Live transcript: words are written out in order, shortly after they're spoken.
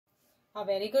A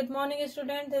very good morning,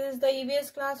 students. This is the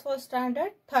EVS class for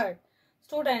standard 3rd.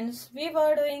 Students, we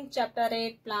were doing chapter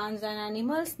 8, plants and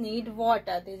animals need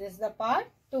water. This is the part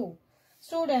 2.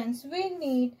 Students, we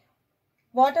need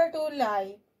water to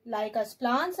live. Like us,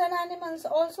 plants and animals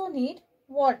also need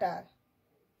water.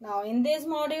 Now in this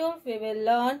module, we will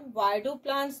learn why do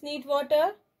plants need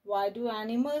water, why do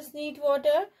animals need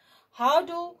water, how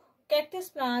do cactus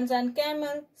plants and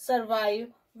camel survive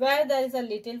where there is a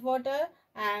little water,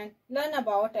 and learn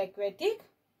about aquatic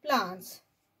plants.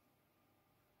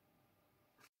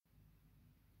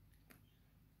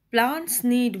 Plants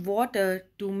need water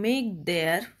to make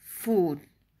their food.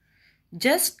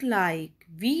 Just like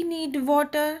we need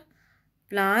water,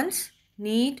 plants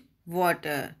need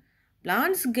water.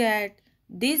 Plants get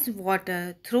this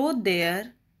water through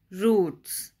their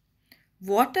roots.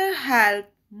 Water helps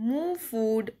move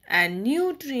food and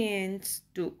nutrients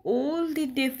to all the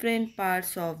different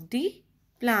parts of the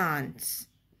plants.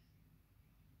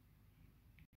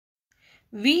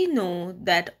 We know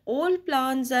that all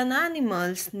plants and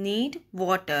animals need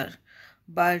water,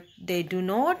 but they do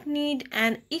not need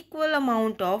an equal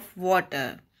amount of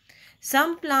water.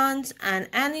 Some plants and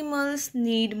animals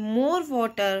need more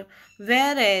water,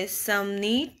 whereas some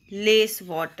need less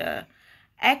water.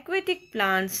 Aquatic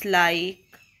plants like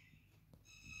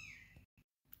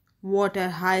water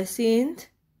hyacinth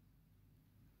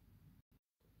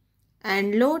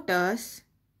and lotus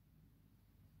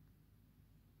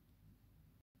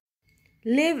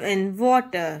live in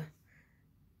water,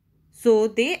 so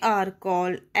they are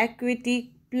called aquatic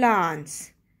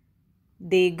plants.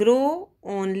 They grow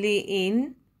only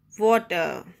in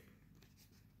water.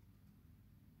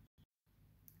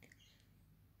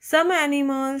 Some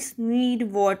animals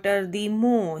need water the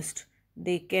most.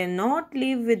 They cannot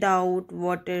live without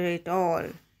water at all,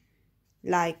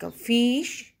 like a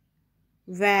fish,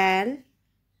 whale,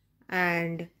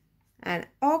 and an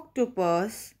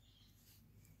octopus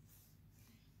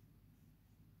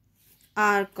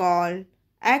are called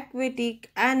aquatic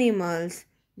animals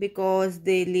because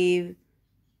they live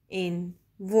in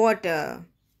water,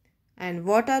 and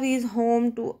water is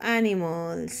home to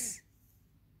animals.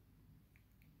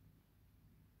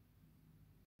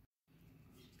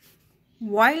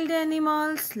 Wild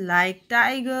animals like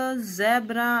tigers,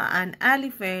 zebra, and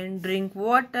elephant drink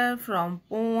water from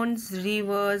ponds,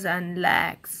 rivers, and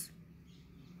lakes.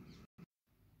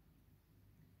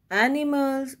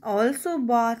 Animals also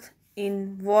bath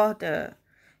in water.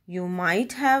 You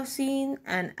might have seen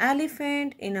an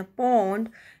elephant in a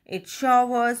pond. It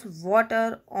showers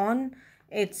water on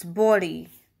its body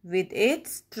with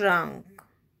its trunk.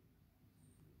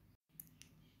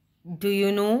 Do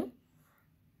you know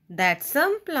that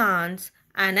some plants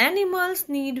and animals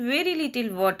need very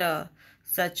little water?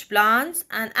 Such plants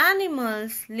and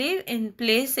animals live in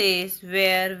places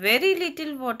where very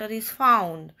little water is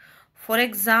found. For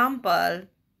example,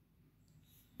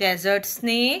 desert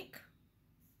snake,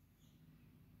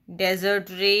 desert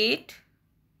rat,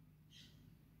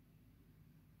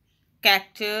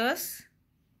 cactus,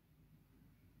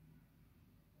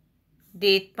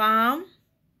 date palm,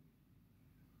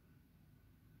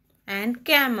 and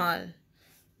camel.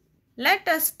 Let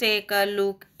us take a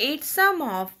look at some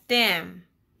of them.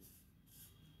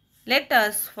 Let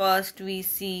us first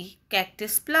see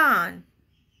cactus plant.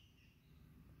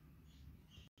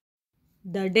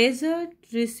 The desert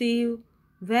receive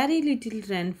very little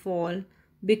rainfall,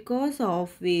 because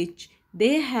of which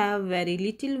they have very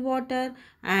little water,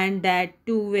 and that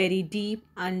too very deep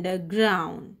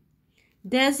underground.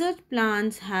 Desert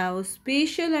plants have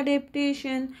special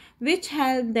adaptation which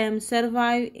help them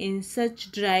survive in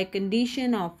such dry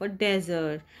condition of a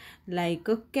desert, like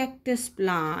a cactus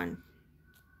plant.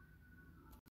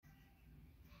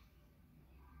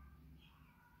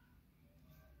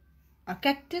 A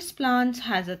cactus plant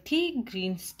has a thick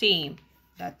green stem.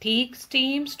 The thick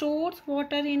stem stores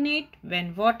water in it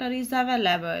when water is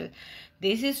available.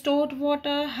 This stored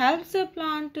water helps the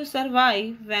plant to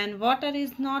survive when water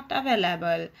is not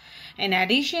available. In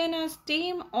addition, a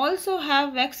stem also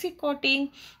have waxy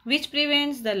coating which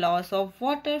prevents the loss of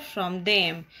water from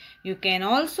them. You can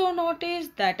also notice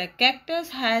that a cactus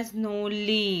has no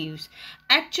leaves.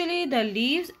 Actually, the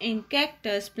leaves in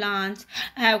cactus plants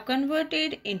have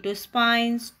converted into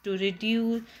spines to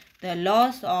reduce the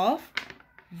loss of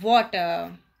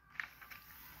water.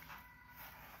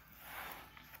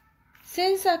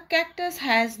 Since a cactus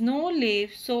has no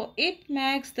leaves, so it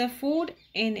makes the food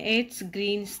in its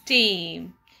green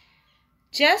stem.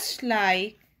 Just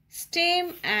like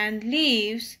stem and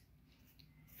leaves,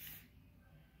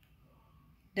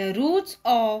 the roots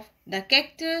of the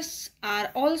cactus are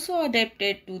also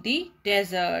adapted to the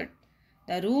desert.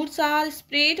 The roots are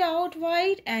spread out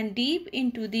wide and deep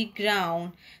into the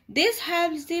ground. This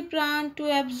helps the plant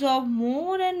to absorb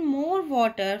more and more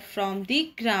water from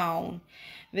the ground.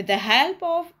 With the help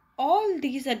of all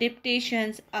these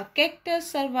adaptations, a cactus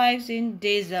survives in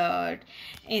desert.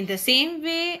 In the same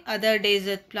way, other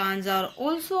desert plants are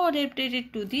also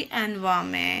adapted to the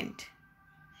environment.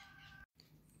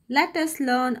 Let us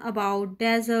learn about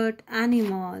desert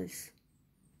animals.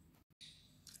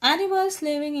 Animals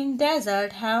living in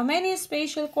desert have many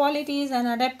special qualities and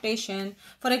adaptation.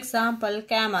 For example,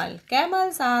 camel.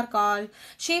 Camels are called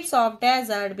sheep of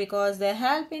desert because they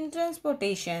help in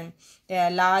transportation. Their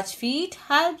large feet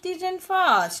help them run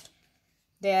fast.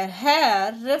 Their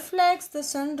hair reflects the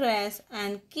sun rays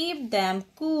and keep them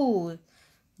cool.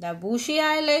 The bushy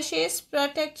eyelashes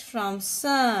protect from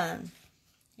sun.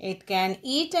 It can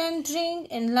eat and drink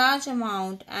in large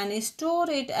amount and store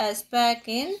it as pack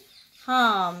in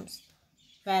harms.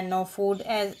 When no food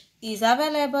is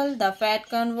available, the fat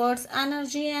converts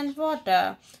energy and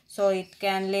water, so it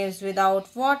can live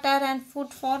without water and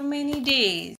food for many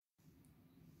days.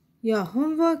 Your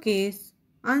homework is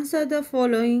answer the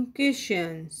following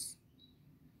questions.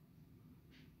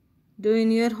 Do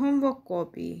in your homework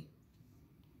copy.